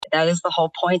That is the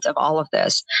whole point of all of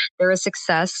this. There is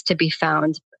success to be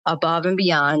found above and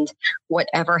beyond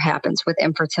whatever happens with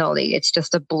infertility. It's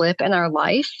just a blip in our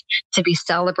life to be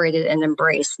celebrated and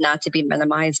embraced, not to be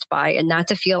minimized by, and not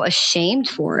to feel ashamed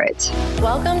for it.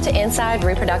 Welcome to Inside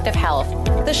Reproductive Health,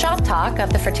 the shop talk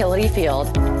of the fertility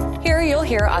field. Here you'll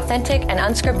hear authentic and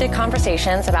unscripted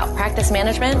conversations about practice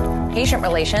management, patient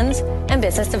relations, and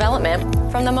business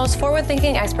development from the most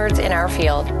forward-thinking experts in our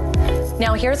field.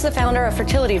 Now here's the founder of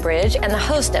Fertility Bridge and the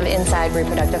host of Inside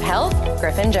Reproductive Health,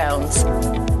 Griffin Jones.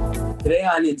 Today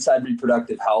on Inside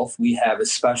Reproductive Health, we have a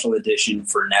special edition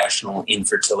for National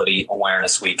Infertility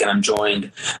Awareness Week. And I'm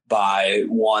joined by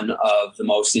one of the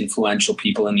most influential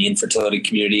people in the infertility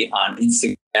community on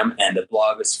Instagram and the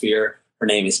blogosphere. Her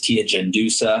name is Tia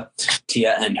Gendusa.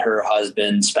 Tia and her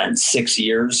husband spent 6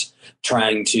 years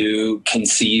trying to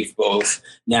conceive both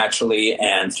naturally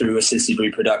and through assisted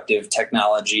reproductive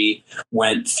technology,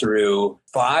 went through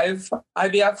 5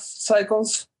 IVF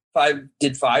cycles, 5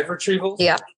 retrievals.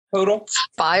 Yeah. Total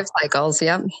 5 cycles.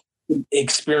 Yep.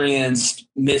 Experienced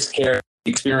miscarriage,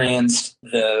 experienced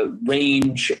the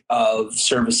range of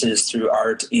services through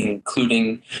ART,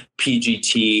 including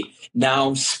PGT,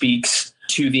 now speaks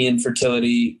to the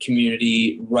infertility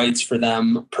community, writes for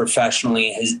them professionally,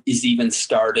 is even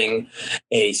starting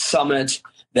a summit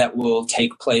that will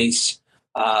take place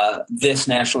this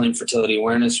National Infertility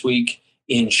Awareness Week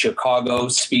in Chicago,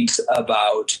 speaks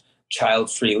about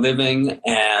child-free living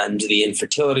and the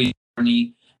infertility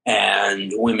journey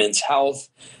and women's health.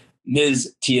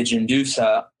 Ms. Tia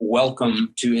Gendusa,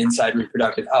 welcome to Inside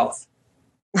Reproductive Health.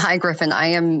 Hi, Griffin. I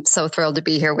am so thrilled to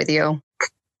be here with you.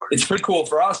 It's pretty cool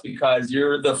for us because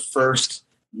you're the first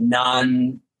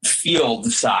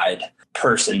non-field side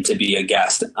person to be a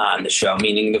guest on the show,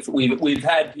 meaning that we've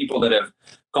had people that have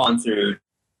gone through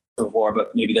before,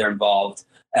 but maybe they're involved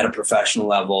at a professional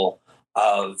level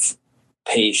of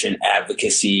patient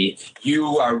advocacy.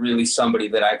 You are really somebody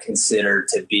that I consider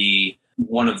to be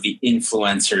one of the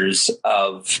influencers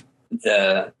of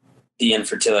the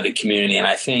infertility community. And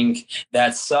I think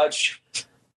that's such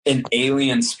an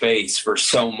alien space for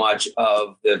so much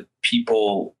of the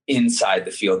people inside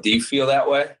the field. Do you feel that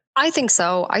way? I think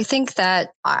so. I think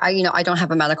that I don't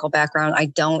have a medical background. I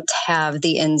don't have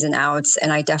the ins and outs,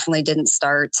 and I definitely didn't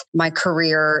start my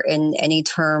career in any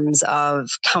terms of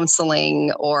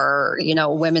counseling or,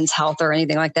 women's health or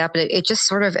anything like that. But it just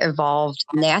sort of evolved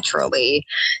naturally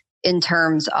in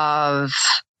terms of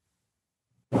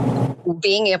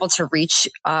being able to reach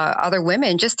other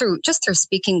women just through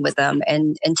speaking with them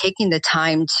and taking the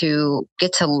time to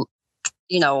get to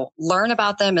learn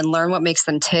about them and learn what makes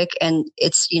them tick. And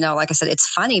it's, like I said, it's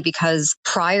funny because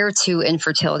prior to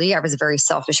infertility, I was a very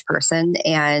selfish person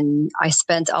and I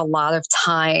spent a lot of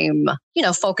time,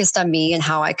 focused on me and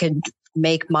how I could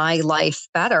make my life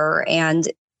better. And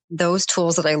those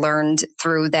tools that I learned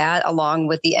through that, along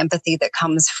with the empathy that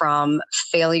comes from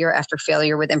failure after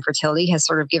failure with infertility, has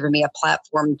sort of given me a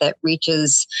platform that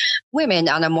reaches women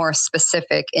on a more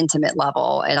specific, intimate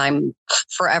level. And I'm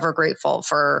forever grateful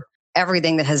for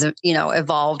everything that has,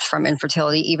 evolved from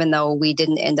infertility, even though we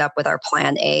didn't end up with our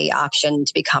plan A option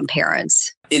to become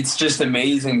parents. It's just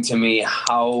amazing to me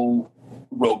how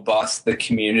robust the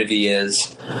community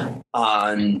is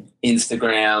on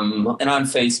Instagram and on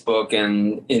Facebook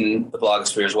and in the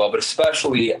blogosphere as well, but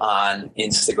especially on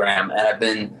Instagram. And I've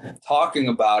been talking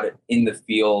about it in the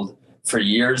field for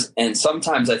years. And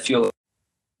sometimes I feel like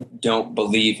they don't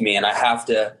believe me and I have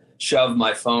to shove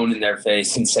my phone in their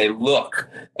face and say, look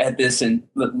at this and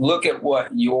look at what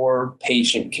your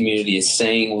patient community is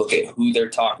saying. Look at who they're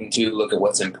talking to. Look at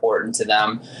what's important to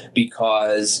them,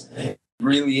 because it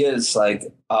really is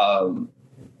like,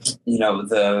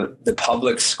 the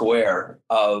public square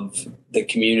of the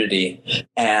community.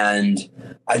 And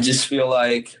I just feel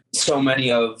like so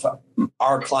many of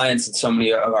our clients and so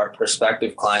many of our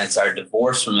prospective clients are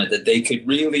divorced from it, that they could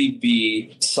really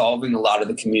be solving a lot of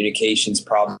the communications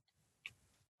problems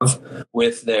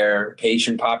with their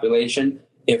patient population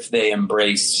if they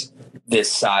embrace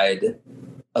this side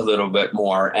a little bit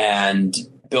more and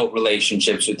built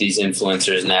relationships with these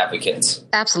influencers and advocates.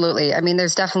 Absolutely. I mean,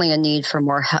 there's definitely a need for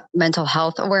more mental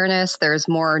health awareness. There's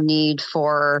more need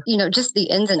for, just the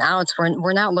ins and outs.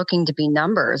 We're not looking to be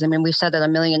numbers. I mean, we've said that a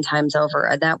million times over.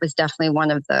 And that was definitely one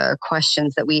of the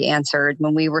questions that we answered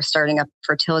when we were starting up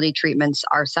fertility treatments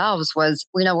ourselves was,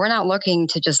 we're not looking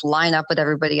to just line up with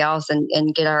everybody else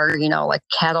and get our, like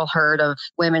cattle herd of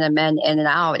women and men in and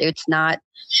out. It's not,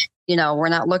 we're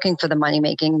not looking for the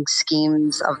money-making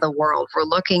schemes of the world. We're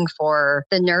looking for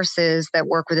the nurses that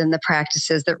work within the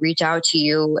practices that reach out to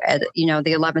you at,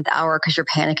 the 11th hour because you're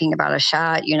panicking about a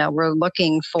shot. We're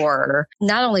looking for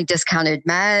not only discounted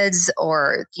meds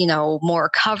or, more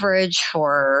coverage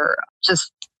for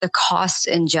just the costs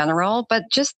in general, but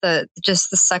just the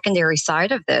secondary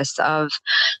side of this of,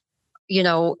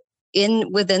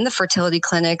 within the fertility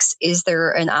clinics, is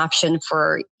there an option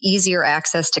for easier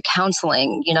access to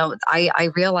counseling? I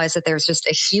realize that there's just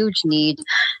a huge need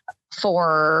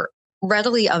for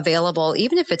readily available,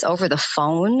 even if it's over the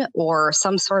phone or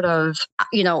some sort of,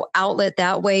 outlet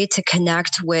that way to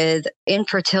connect with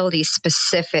infertility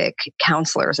specific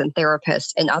counselors and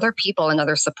therapists and other people and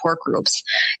other support groups.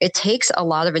 It takes a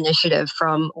lot of initiative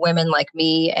from women like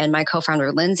me and my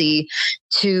co-founder, Lindsay,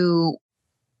 to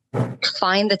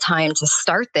find the time to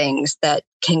start things that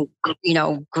can,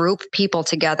 group people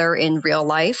together in real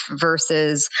life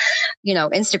versus,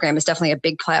 Instagram is definitely a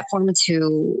big platform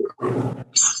to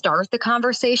start the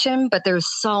conversation, but there's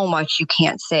so much you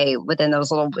can't say within those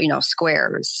little,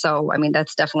 squares. So,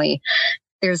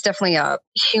 there's definitely a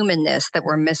humanness that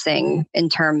we're missing in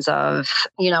terms of,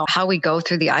 how we go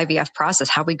through the IVF process,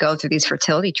 how we go through these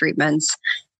fertility treatments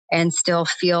and still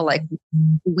feel like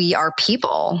we are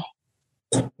people.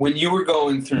 When you were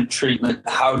going through treatment,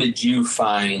 how did you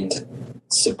find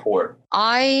support?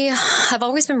 I have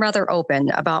always been rather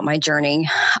open about my journey.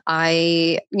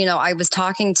 I was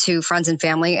talking to friends and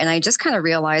family, and I just kind of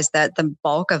realized that the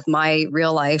bulk of my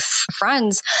real life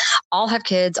friends all have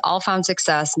kids, all found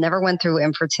success, never went through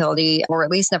infertility, or at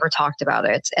least never talked about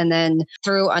it. And then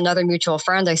through another mutual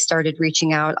friend, I started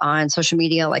reaching out on social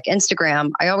media like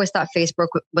Instagram. I always thought Facebook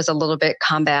was a little bit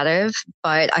combative,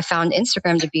 but I found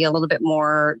Instagram to be a little bit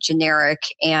more generic,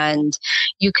 and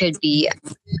you could be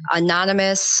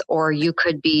anonymous or you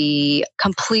could be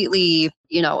completely,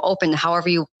 open however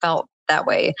you felt that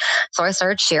way. So I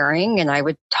started sharing and I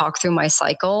would talk through my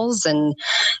cycles, and,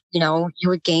 you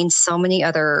would gain so many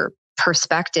other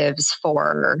perspectives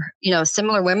for,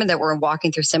 similar women that were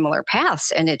walking through similar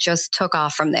paths, and it just took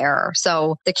off from there.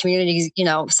 So the community,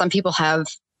 some people have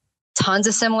tons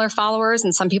of similar followers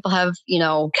and some people have,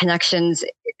 connections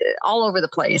all over the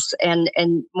place. And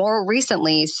more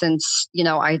recently, since,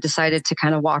 I decided to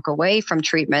kind of walk away from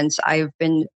treatments, I've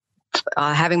been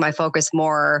having my focus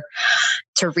more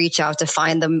to reach out to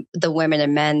find the women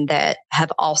and men that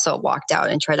have also walked out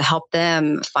and try to help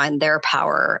them find their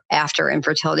power after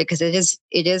infertility. Because it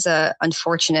is a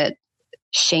unfortunate,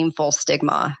 shameful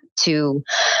stigma to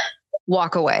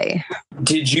walk away.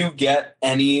 Did you get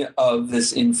any of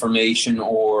this information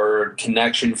or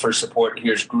connection for support?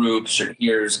 Here's groups, or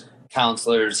here's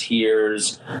counselors,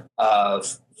 here's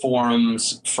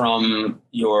forums from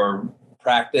your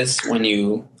practice when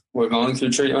you were going through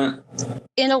treatment?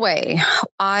 In a way,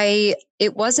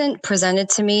 it wasn't presented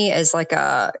to me as like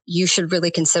you should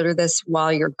really consider this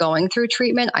while you're going through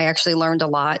treatment. I actually learned a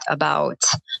lot about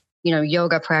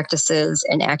yoga practices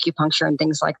and acupuncture and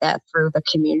things like that through the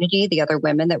community, the other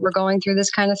women that were going through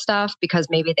this kind of stuff, because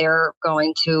maybe they're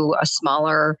going to a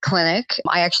smaller clinic.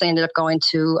 I actually ended up going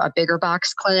to a bigger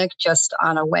box clinic just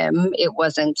on a whim. It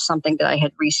wasn't something that I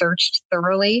had researched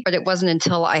thoroughly, but it wasn't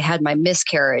until I had my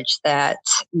miscarriage that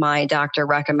my doctor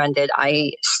recommended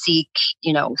I seek,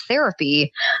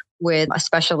 therapy with a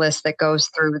specialist that goes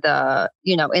through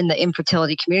in the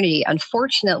infertility community.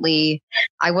 Unfortunately,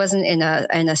 I wasn't in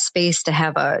a space to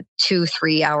have a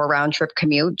 2-3 hour round trip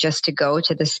commute just to go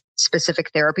to this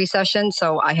specific therapy session.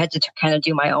 So I had to kind of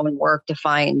do my own work to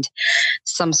find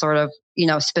some sort of,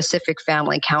 specific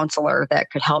family counselor that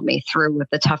could help me through with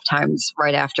the tough times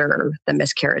right after the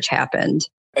miscarriage happened.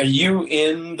 Are you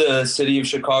in the city of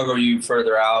Chicago? Or are you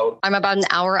further out? I'm about an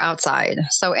hour outside.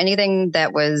 So anything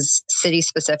that was city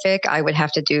specific, I would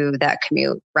have to do that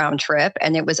commute round trip.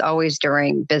 And it was always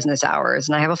during business hours.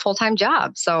 And I have a full-time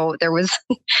job. So there's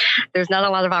not a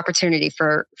lot of opportunity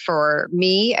for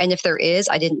me. And if there is,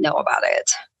 I didn't know about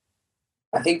it.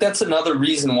 I think that's another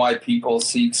reason why people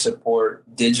seek support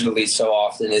digitally so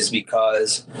often, is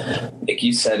because, like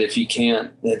you said, if you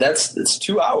can't, it's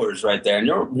 2 hours right there. And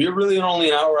you're really only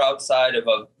an hour outside of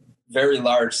a very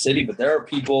large city, but there are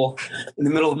people in the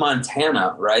middle of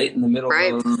Montana, right? In the middle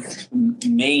of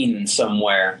Maine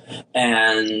somewhere.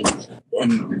 And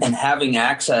having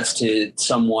access to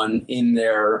someone in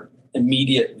their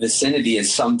immediate vicinity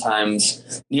is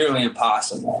sometimes nearly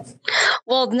impossible.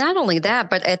 Well, not only that,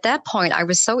 but at that point, I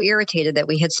was so irritated that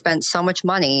we had spent so much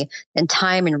money and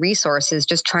time and resources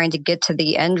just trying to get to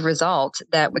the end result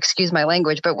that, excuse my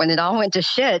language, but when it all went to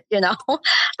shit,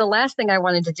 the last thing I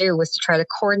wanted to do was to try to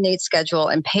coordinate, schedule,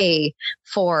 and pay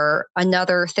for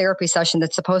another therapy session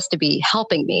that's supposed to be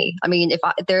helping me. I mean, if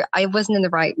I wasn't in the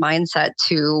right mindset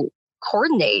to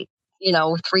coordinate,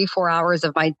 3-4 hours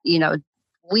of my,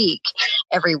 week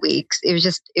every week.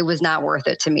 It was not worth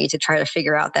it to me to try to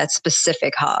figure out that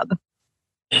specific hub.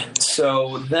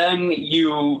 So then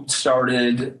you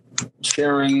started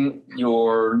sharing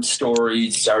your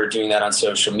stories, started doing that on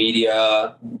social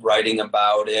media, writing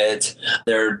about it.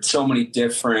 There are so many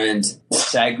different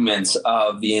segments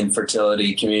of the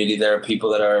infertility community. There are people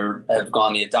that have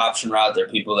gone the adoption route. There are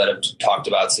people that have talked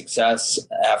about success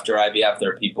after IVF.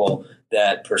 There are people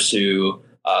that pursue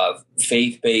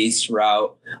faith-based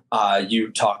route.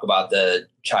 You talk about the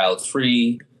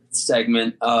child-free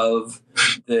segment of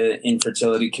the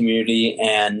infertility community,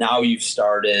 and now you've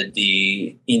started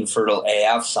the Infertile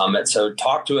AF Summit. So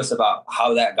talk to us about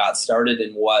how that got started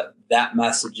and what that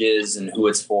message is and who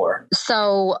it's for.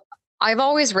 So I've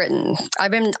always written.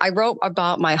 I wrote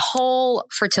about my whole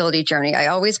fertility journey. I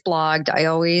always blogged. I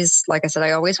always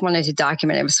wanted to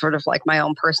document it. It was sort of like my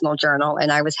own personal journal,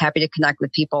 and I was happy to connect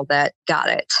with people that got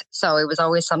it. So it was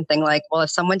always something like, well, if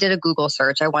someone did a Google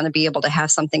search, I want to be able to have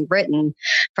something written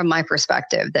from my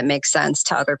perspective that makes sense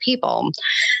to other people.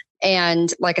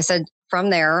 And like I said, from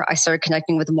there, I started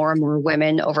connecting with more and more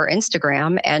women over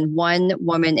Instagram. And one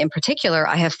woman in particular,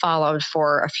 I have followed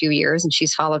for a few years, and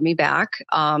she's followed me back.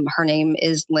 Her name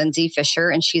is Lindsay Fisher,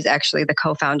 and she's actually the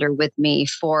co-founder with me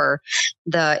for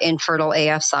the Infertile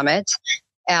AF Summit.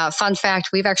 Fun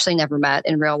fact, we've actually never met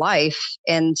in real life.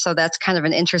 And so that's kind of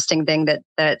an interesting thing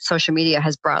that social media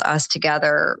has brought us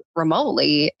together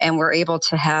remotely. And we're able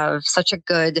to have such a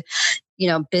good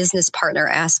business partner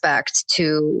aspect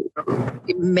to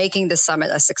making the summit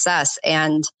a success.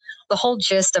 And the whole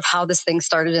gist of how this thing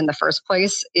started in the first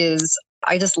place is,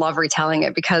 I just love retelling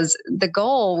it, because the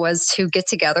goal was to get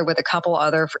together with a couple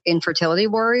other infertility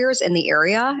warriors in the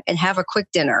area and have a quick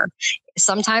dinner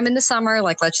sometime in the summer.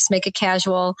 Like, let's just make it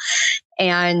casual.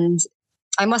 And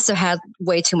I must have had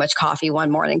way too much coffee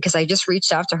one morning, because I just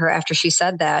reached out to her after she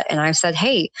said that. And I said,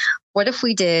 hey, what if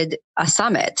we did a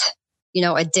summit?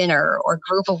 A dinner or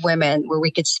group of women where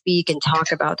we could speak and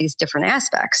talk about these different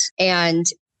aspects. And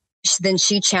then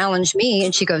she challenged me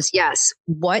and she goes, yes,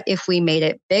 what if we made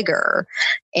it bigger?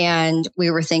 And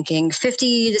we were thinking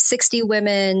 50 to 60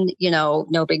 women,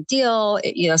 no big deal,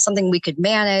 something we could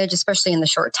manage, especially in the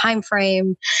short time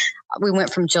frame. We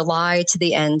went from July to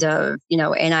the end of,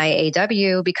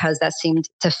 NIAW, because that seemed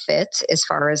to fit as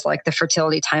far as like the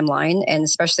fertility timeline, and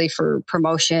especially for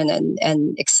promotion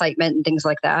and excitement and things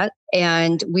like that.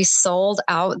 And we sold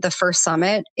out the first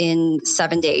summit in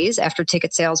 7 days after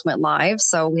ticket sales went live.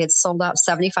 So we had sold out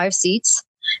 75 seats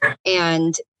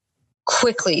and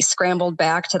quickly scrambled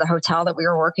back to the hotel that we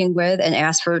were working with and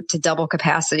asked to double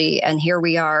capacity. And here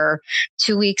we are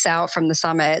 2 weeks out from the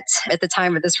summit at the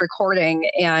time of this recording.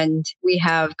 And we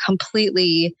have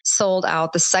completely sold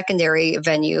out the secondary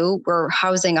venue. We're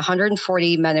housing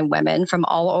 140 men and women from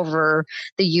all over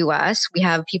the US. We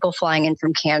have people flying in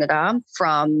from Canada,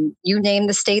 from you name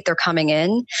the state, they're coming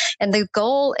in. And the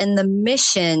goal and the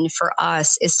mission for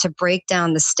us is to break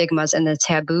down the stigmas and the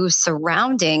taboos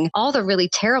surrounding all the really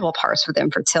terrible parts with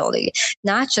infertility,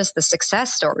 not just the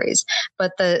success stories,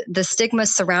 but the stigma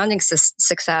surrounding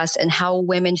success and how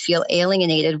women feel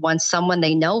alienated once someone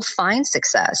they know finds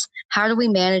success. How do we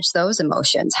manage those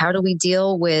emotions? How do we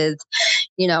deal with,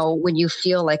 when you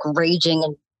feel like raging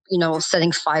and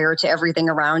setting fire to everything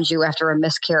around you after a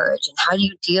miscarriage? And how do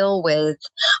you deal with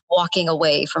walking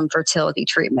away from fertility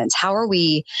treatments? How are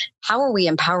we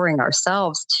empowering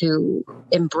ourselves to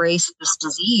embrace this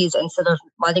disease instead of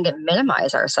letting it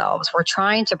minimize ourselves? We're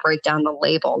trying to break down the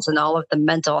labels and all of the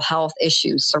mental health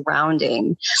issues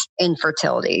surrounding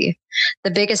infertility.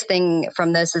 The biggest thing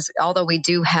from this is, although we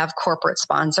do have corporate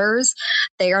sponsors,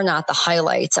 they are not the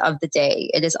highlights of the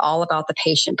day. It is all about the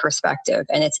patient perspective.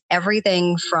 And it's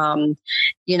everything from,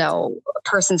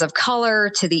 persons of color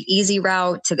to the easy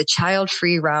route to the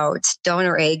child-free route,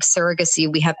 donor egg, surrogacy.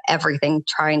 We have everything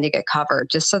trying to get covered,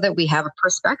 just so that we have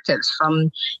perspectives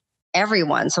from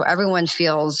everyone. So everyone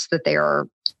feels that they are,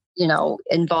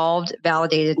 involved,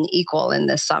 validated, and equal in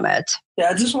this summit. Yeah,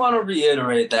 I just want to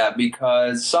reiterate that,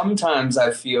 because sometimes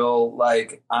I feel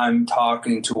like I'm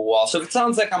talking to a wall. So if it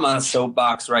sounds like I'm on a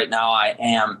soapbox right now, I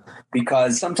am,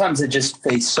 because sometimes I just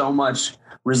face so much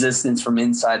resistance from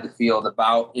inside the field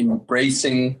about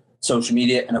embracing social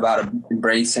media and about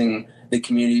embracing the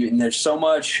community. And there's so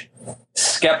much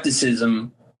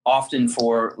skepticism, often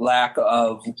for lack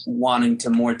of wanting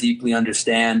to more deeply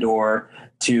understand or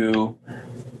to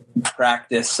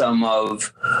practice some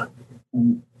of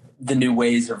the new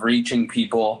ways of reaching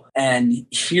people. And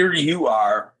here you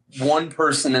are, one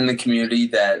person in the community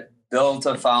that built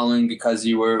a following because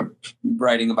you were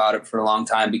writing about it for a long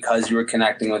time, because you were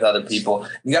connecting with other people.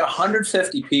 You got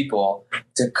 150 people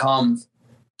to come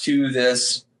to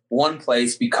this one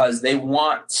place because they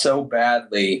want so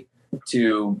badly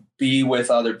to be with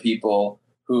other people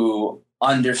who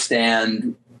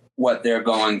understand what they're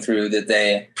going through, that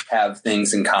they have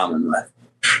things in common with.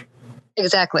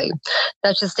 Exactly.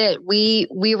 That's just it. We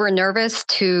were nervous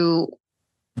to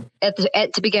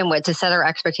begin with, to set our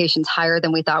expectations higher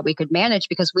than we thought we could manage,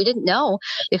 because we didn't know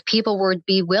if people would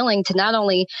be willing to not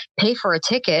only pay for a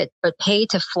ticket, but pay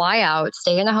to fly out,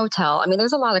 stay in a hotel. I mean,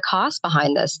 there's a lot of cost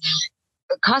behind this,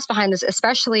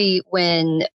 especially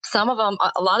when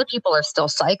a lot of people are still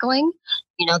cycling.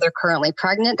 They're currently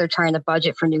pregnant. They're trying to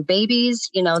budget for new babies.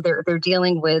 They're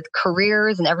dealing with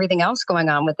careers and everything else going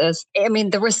on with this. I mean,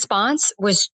 the response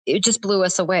it just blew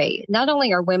us away. Not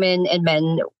only are women and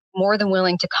men more than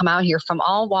willing to come out here from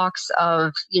all walks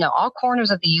of, all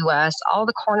corners of the U.S., all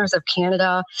the corners of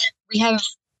Canada.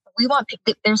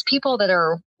 There's people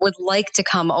that would like to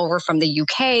come over from the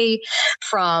UK,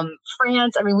 from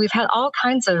France. I mean, we've had all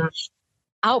kinds of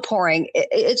outpouring.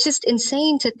 It's just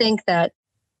insane to think that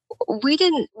we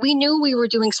knew we were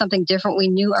doing something different. We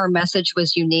knew our message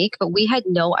was unique, but we had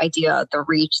no idea the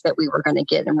reach that we were going to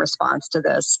get in response to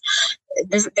this.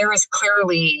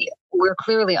 We're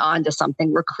clearly on to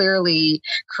something. We're clearly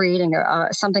creating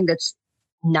something that's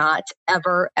not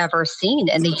ever seen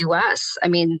in the U.S. I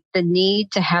mean, the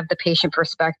need to have the patient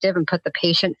perspective and put the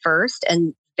patient first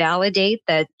and validate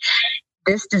that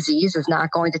this disease is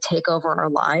not going to take over our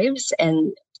lives.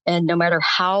 And no matter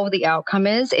how the outcome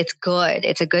is, it's good.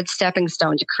 It's a good stepping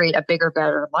stone to create a bigger,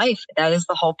 better life. That is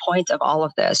the whole point of all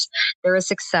of this. There is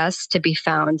success to be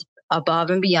found above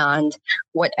and beyond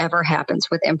whatever happens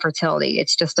with infertility.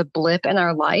 It's just a blip in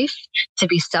our life to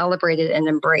be celebrated and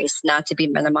embraced, not to be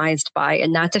minimized by,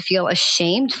 and not to feel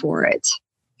ashamed for it.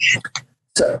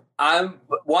 So I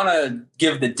want to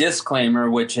give the disclaimer,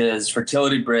 which is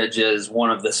Fertility Bridge is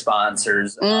one of the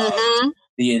sponsors of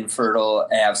the Infertile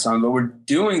AF Summit, but we're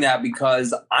doing that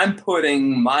because I'm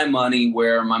putting my money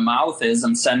where my mouth is.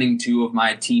 I'm sending 2 of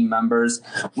my team members.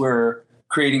 We're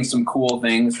creating some cool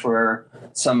things for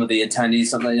some of the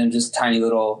attendees, just tiny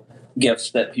little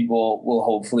gifts that people will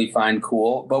hopefully find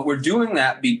cool. But we're doing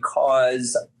that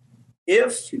because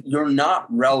if you're not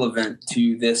relevant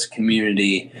to this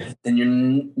community, then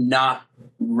you're not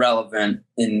relevant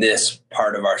in this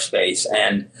part of our space.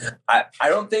 And I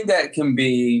don't think that can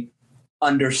be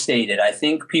understated. I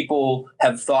think people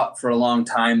have thought for a long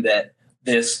time that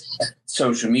this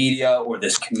social media or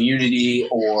this community,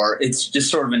 or it's just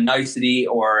sort of a nicety,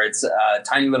 or it's a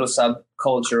tiny little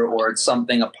subculture, or it's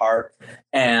something apart.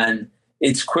 And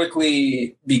it's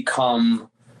quickly become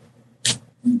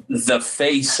the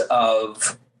face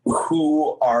of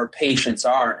who our patients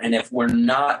are. And if we're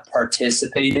not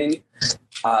participating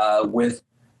with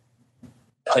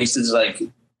places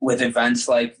with events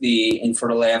like the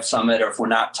Infertile AF Summit, or if we're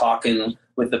not talking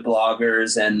with the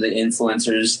bloggers and the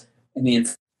influencers in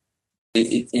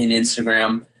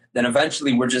Instagram, then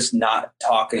eventually we're just not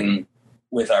talking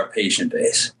with our patient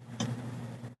base.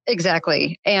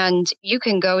 Exactly. And you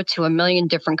can go to a million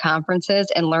different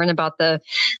conferences and learn about the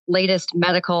latest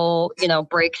medical,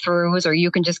 breakthroughs, or you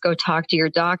can just go talk to your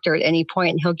doctor at any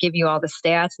point and he'll give you all the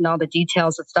stats and all the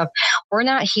details and stuff. We're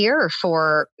not here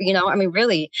for,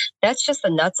 really, that's just the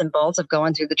nuts and bolts of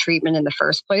going through the treatment in the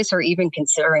first place, or even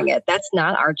considering it. That's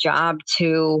not our job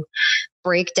to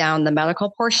break down the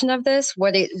medical portion of this.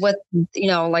 Like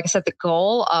I said, the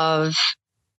goal of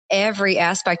every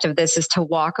aspect of this is to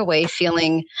walk away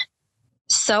feeling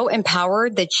so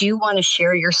empowered that you want to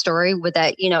share your story with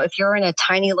that. If you're in a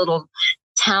tiny little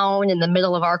town in the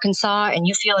middle of Arkansas and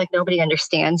you feel like nobody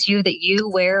understands you, that you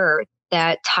wear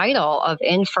that title of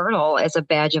infertile as a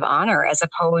badge of honor, as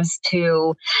opposed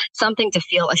to something to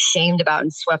feel ashamed about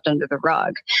and swept under the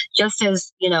rug. Just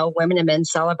as, women and men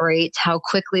celebrate how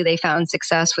quickly they found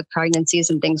success with pregnancies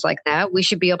and things like that, we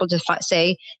should be able to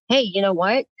say, hey, you know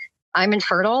what? I'm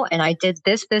infertile and I did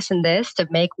this, this, and this to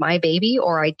make my baby,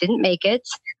 or I didn't make it.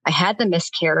 I had the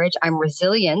miscarriage. I'm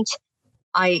resilient.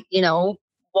 I,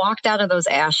 walked out of those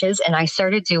ashes and I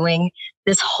started doing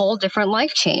this whole different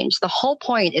life change. The whole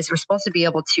point is we're supposed to be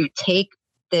able to take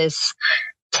this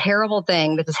terrible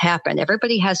thing that has happened.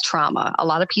 Everybody has trauma. A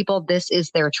lot of people, this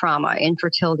is their trauma.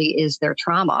 Infertility is their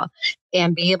trauma.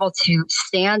 And be able to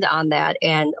stand on that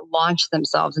and launch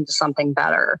themselves into something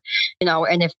better.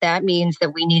 And if that means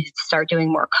that we need to start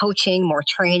doing more coaching, more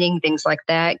training, things like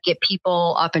that, get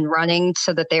people up and running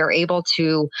so that they are able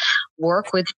to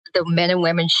work with the men and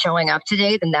women showing up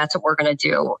today, then that's what we're going to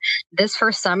do. This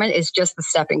first summit is just the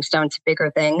stepping stone to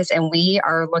bigger things. And we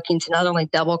are looking to not only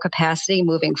double capacity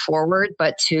moving forward,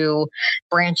 but to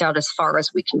branch out as far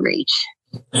as we can reach.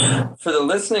 For the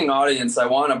listening audience, I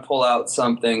want to pull out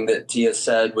something that Tia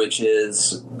said, which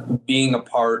is being a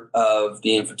part of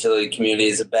the infertility community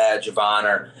is a badge of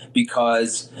honor,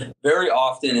 because very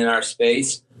often in our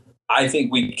space, I think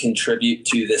we contribute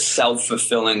to this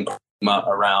self-fulfilling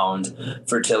around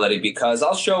fertility, because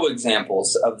I'll show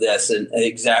examples of this and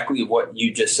exactly what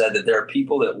you just said, that there are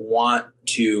people that want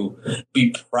to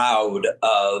be proud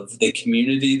of the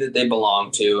community that they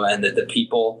belong to and that the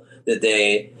people that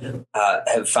they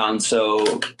have found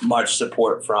so much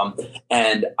support from.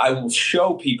 And I will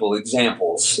show people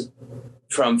examples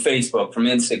from Facebook, from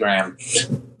Instagram,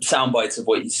 sound bites of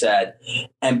what you said.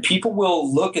 And people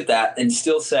will look at that and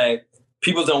still say,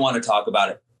 people don't want to talk about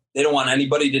it. They don't want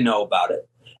anybody to know about it.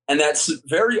 And that's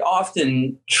very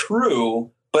often true,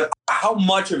 but how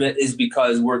much of it is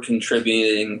because we're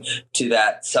contributing to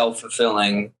that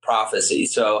self-fulfilling prophecy?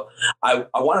 So I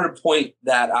wanted to point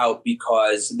that out,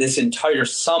 because this entire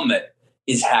summit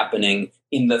is happening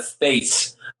in the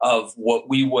face of what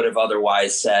we would have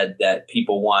otherwise said that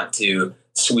people want to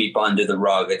sweep under the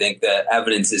rug. I think the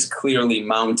evidence is clearly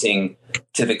mounting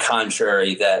to the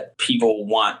contrary, that people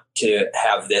want to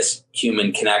have this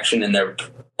human connection,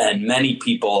 and many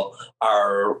people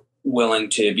are willing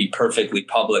to be perfectly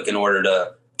public in order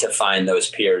to find those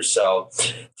peers. So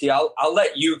Tia, I'll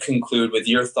let you conclude with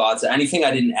your thoughts. Anything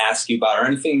I didn't ask you about, or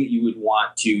anything that you would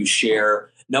want to share,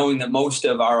 knowing that most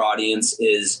of our audience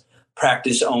is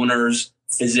practice owners,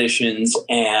 physicians,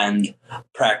 and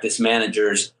practice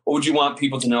managers. What would you want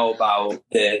people to know about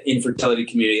the infertility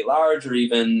community at large, or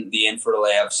even the Infertile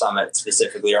AF Summit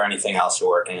specifically, or anything else you're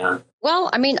working on? Well,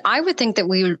 I mean, I would think that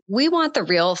we want the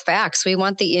real facts. We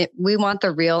want the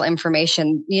real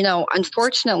information.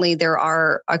 Unfortunately, there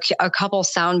are a couple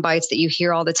sound bites that you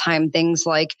hear all the time. Things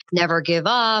like never give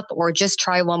up, or just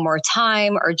try one more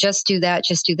time, or just do that,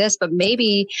 just do this. But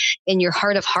maybe in your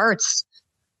heart of hearts,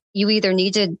 you either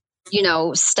need to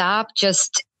stop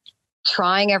just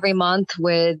trying every month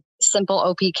with simple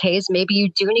OPKs. Maybe you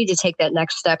do need to take that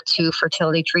next step to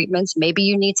fertility treatments. Maybe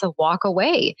you need to walk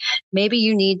away. Maybe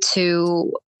you need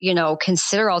to,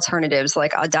 consider alternatives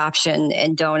like adoption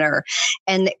and donor.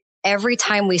 And every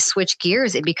time we switch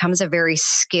gears, it becomes a very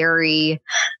scary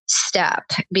step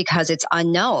because it's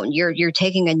unknown. You're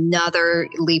taking another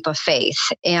leap of faith.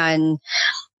 And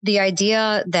the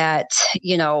idea that,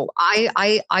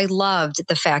 I loved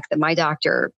the fact that my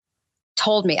doctor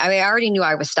told me, I already knew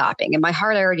I was stopping. In my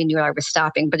heart, I already knew I was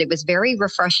stopping, but it was very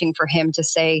refreshing for him to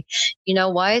say, you know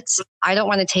what? I don't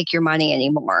want to take your money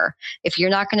anymore. If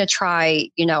you're not going to try,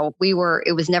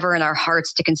 it was never in our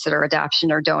hearts to consider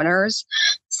adoption or donors.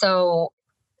 So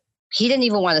he didn't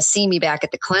even want to see me back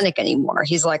at the clinic anymore.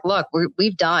 He's like, look,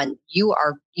 we've done. You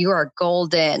are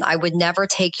golden. I would never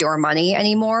take your money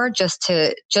anymore just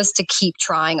to keep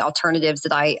trying alternatives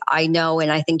that I know and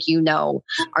I think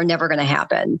are never going to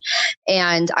happen.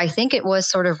 And I think it was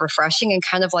sort of refreshing and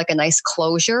kind of like a nice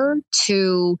closure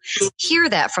to hear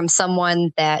that from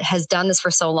someone that has done this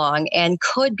for so long and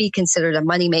could be considered a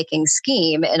money-making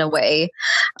scheme in a way,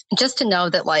 just to know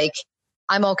that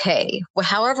I'm okay.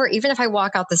 However, even if I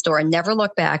walk out this door and never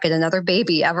look back at another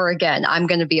baby ever again, I'm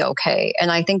going to be okay.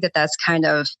 And I think that that's kind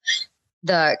of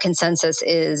the consensus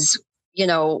is,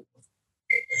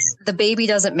 the baby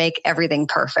doesn't make everything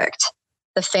perfect.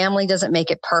 The family doesn't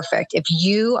make it perfect. If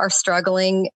you are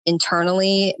struggling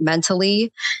internally,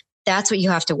 mentally, that's what you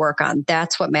have to work on.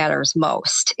 That's what matters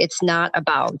most. It's not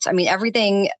about,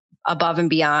 everything above and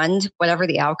beyond whatever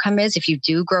the outcome is. If you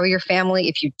do grow your family,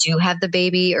 if you do have the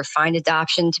baby or find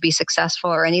adoption to be successful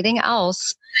or anything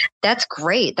else, that's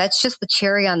great. That's just the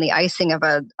cherry on the icing of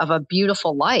a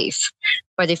beautiful life.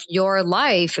 But if your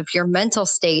mental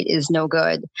state is no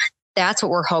good, that's what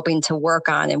we're hoping to work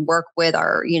on and work with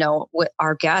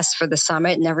our guests for the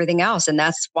summit and everything else. And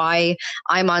that's why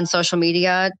I'm on social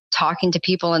media talking to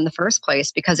people in the first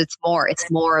place, because it's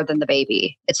more than the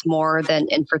baby. It's more than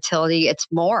infertility. It's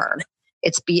more.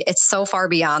 it's so far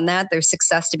beyond that. There's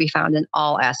success to be found in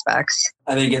all aspects.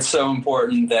 I think it's so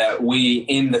important that we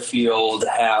in the field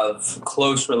have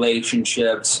close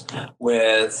relationships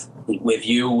with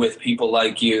you, with people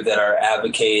like you that are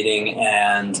advocating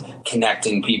and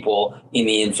connecting people in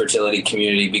the infertility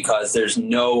community, because there's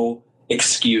no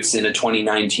excuse in a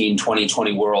 2019,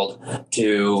 2020 world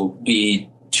to be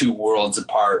two worlds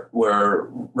apart. We're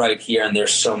right here, and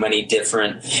there's so many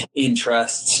different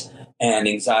interests and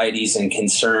anxieties and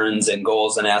concerns and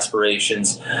goals and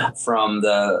aspirations from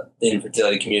the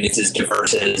infertility community. It's as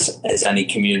diverse as any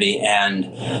community. And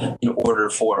in order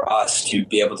for us to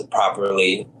be able to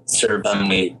properly serve them,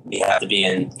 we have to be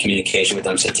in communication with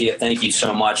them. So Tia, thank you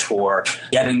so much for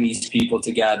getting these people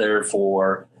together,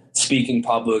 for speaking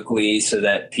publicly so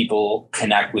that people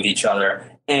connect with each other.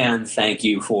 And thank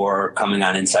you for coming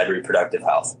on Inside Reproductive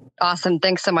Health. Awesome.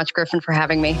 Thanks so much, Griffin, for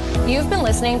having me. You've been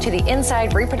listening to the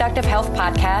Inside Reproductive Health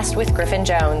podcast with Griffin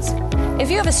Jones. If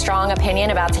you have a strong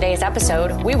opinion about today's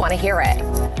episode, we want to hear it.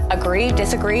 Agree,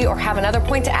 disagree, or have another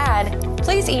point to add,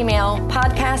 please email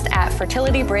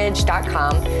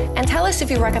podcast@fertilitybridge.com and tell us if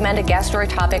you recommend a guest or a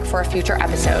topic for a future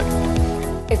episode.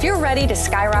 If you're ready to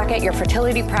skyrocket your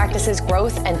fertility practice's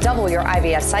growth and double your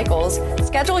IVF cycles,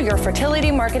 schedule your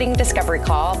fertility marketing discovery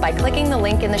call by clicking the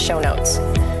link in the show notes.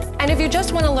 And if you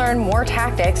just want to learn more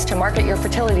tactics to market your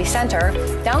fertility center,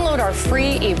 download our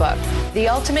free ebook, The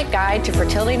Ultimate Guide to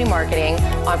Fertility Marketing,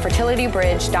 on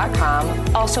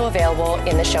fertilitybridge.com, also available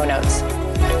in the show notes.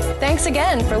 Thanks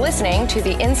again for listening to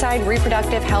the Inside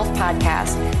Reproductive Health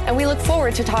podcast, and we look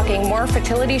forward to talking more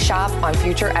fertility shop on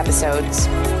future episodes.